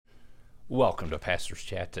Welcome to Pastor's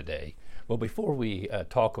Chat today. Well, before we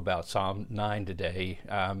talk about Psalm 9 today,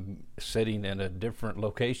 I'm sitting in a different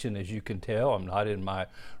location, as you can tell. I'm not in my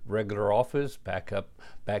regular office, back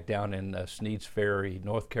down in Sneads Ferry,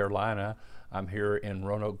 North Carolina. I'm here in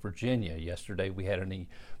Roanoke, Virginia. Yesterday we had an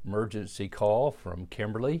emergency call from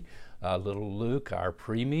Kimberly. Little Luke, our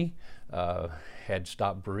preemie, had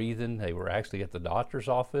stopped breathing. They were actually at the doctor's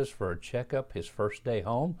office for a checkup his first day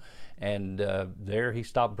home, and there he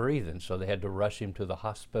stopped breathing. So they had to rush him to the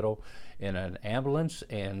hospital in an ambulance,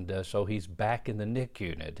 and so he's back in the NICU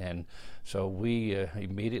unit. And so we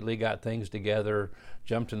immediately got things together,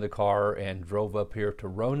 jumped in the car, and drove up here to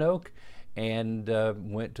Roanoke, and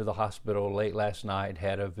went to the hospital late last night,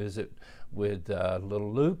 had a visit with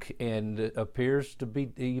little Luke, and he appears to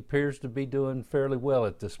be doing fairly well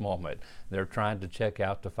at this moment. They're trying to check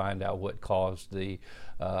out to find out what caused the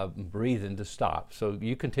breathing to stop. So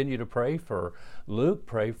you continue to pray for Luke,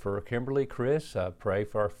 pray for Kimberly, Chris, pray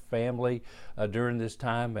for our family during this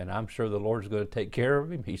time, and I'm sure the Lord's going to take care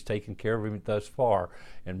of him. He's taken care of him thus far.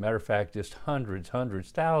 And matter of fact, just hundreds,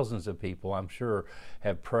 thousands of people, I'm sure,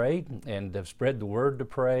 have prayed and have spread the word to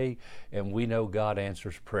pray, and we know God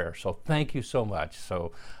answers prayer. So thank you so much.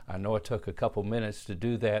 So I know it took a couple minutes to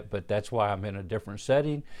do that, but that's why I'm in a different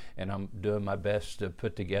setting, and I'm doing my best to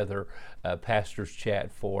put together a Pastor's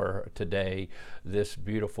Chat for today, this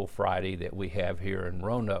beautiful Friday that we have here in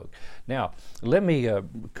Roanoke. Now, let me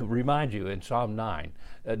remind you, in Psalm 9,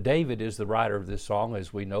 David is the writer of this song,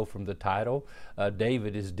 as we know from the title.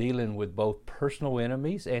 David is dealing with both personal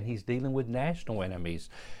enemies and he's dealing with national enemies.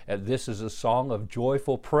 This is a song of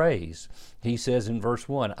joyful praise. He says in verse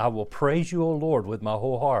 1, "I will praise you, O Lord, with my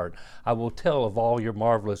whole heart. I will tell of all your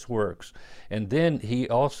marvelous works." And then he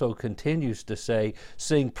also continues to say,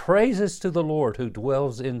 "Sing praises to the Lord who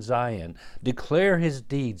dwells in Zion. Declare his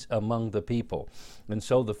deeds among the people." And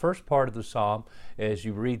so the first part of the psalm, as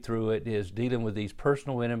you read through it, is dealing with these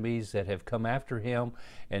personal enemies that have come after him.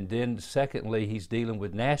 And then secondly, he's dealing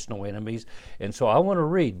with national enemies. And so I want to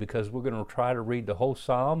read, because we're going to try to read the whole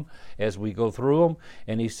psalm as we go through them.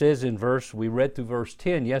 And he says we read through verse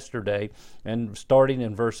 10 yesterday, and starting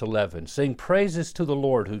in verse 11, "Sing praises to the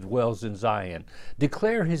Lord who dwells in Zion.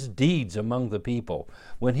 Declare his deeds among the people.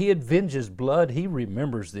 When he avenges blood, he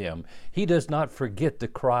remembers them. He does not forget the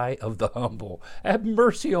cry of the humble. Have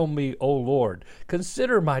mercy on me, O Lord.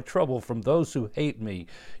 Consider my trouble from those who hate me,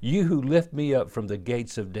 you who lift me up from the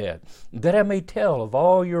gates of death, that I may tell of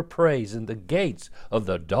all your praise in the gates of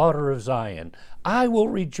the daughter of Zion. I will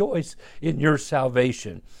rejoice in your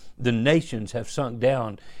salvation. The nations have sunk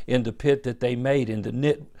down in the pit that they made, in the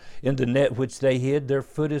net which they hid, their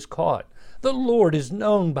foot is caught. The Lord is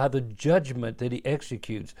known by the judgment that he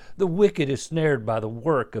executes. The wicked is snared by the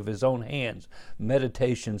work of his own hands."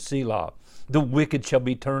 Meditation, Selah. "The wicked shall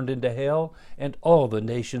be turned into hell, and all the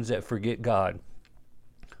nations that forget God.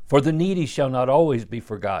 For the needy shall not always be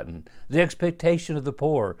forgotten. The expectation of the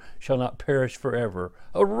poor shall not perish forever.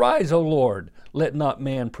 Arise, O Lord, let not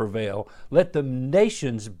man prevail. Let the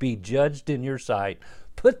nations be judged in your sight.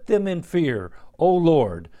 Put them in fear, O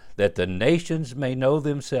Lord, that the nations may know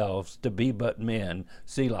themselves to be but men."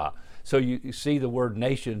 Selah. So you see the word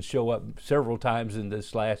nations show up several times in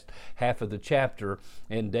this last half of the chapter,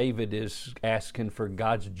 and David is asking for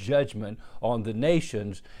God's judgment on the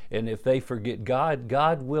nations. And if they forget God,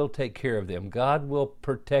 God will take care of them. God will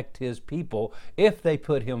protect his people if they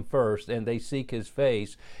put him first and they seek his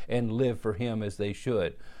face and live for him as they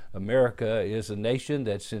should. America is a nation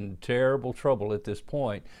that's in terrible trouble at this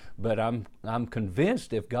point, but I'm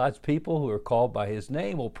convinced if God's people who are called by his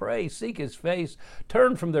name will pray, seek his face,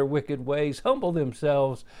 turn from their wicked ways, humble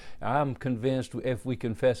themselves, I'm convinced if we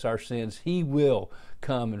confess our sins, he will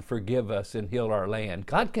come and forgive us and heal our land.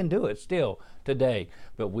 God can do it still today,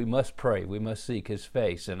 but we must pray, we must seek his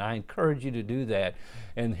face, and I encourage you to do that.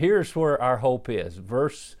 And here's where our hope is.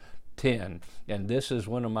 Verse 10, and this is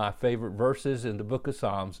one of my favorite verses in the book of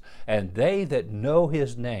Psalms. "And they that know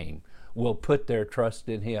his name will put their trust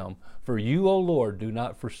in him. For you, O Lord, do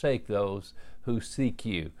not forsake those who seek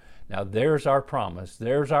you." Now there's our promise,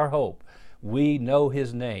 there's our hope. We know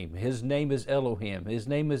his name. His name is Elohim. His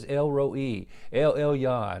name is El Roi, El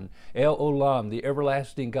Elyon, El Olam, the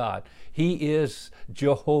everlasting God. He is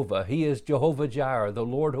Jehovah. He is Jehovah Jireh, the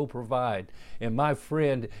Lord who provide. And my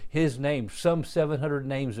friend, his name, some 700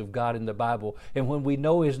 names of God in the Bible. And when we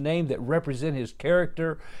know his name that represent his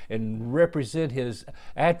character and represent his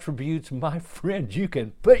attributes, my friend, you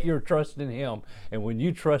can put your trust in him. And when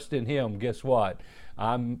you trust in him, guess what?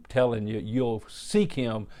 I'm telling you, you'll seek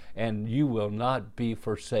him and you will not be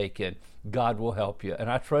forsaken. God will help you. And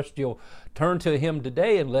I trust you'll turn to Him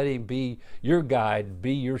today and let Him be your guide,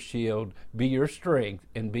 be your shield, be your strength,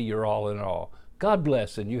 and be your all in all. God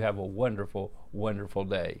bless, and you have a wonderful, wonderful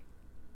day.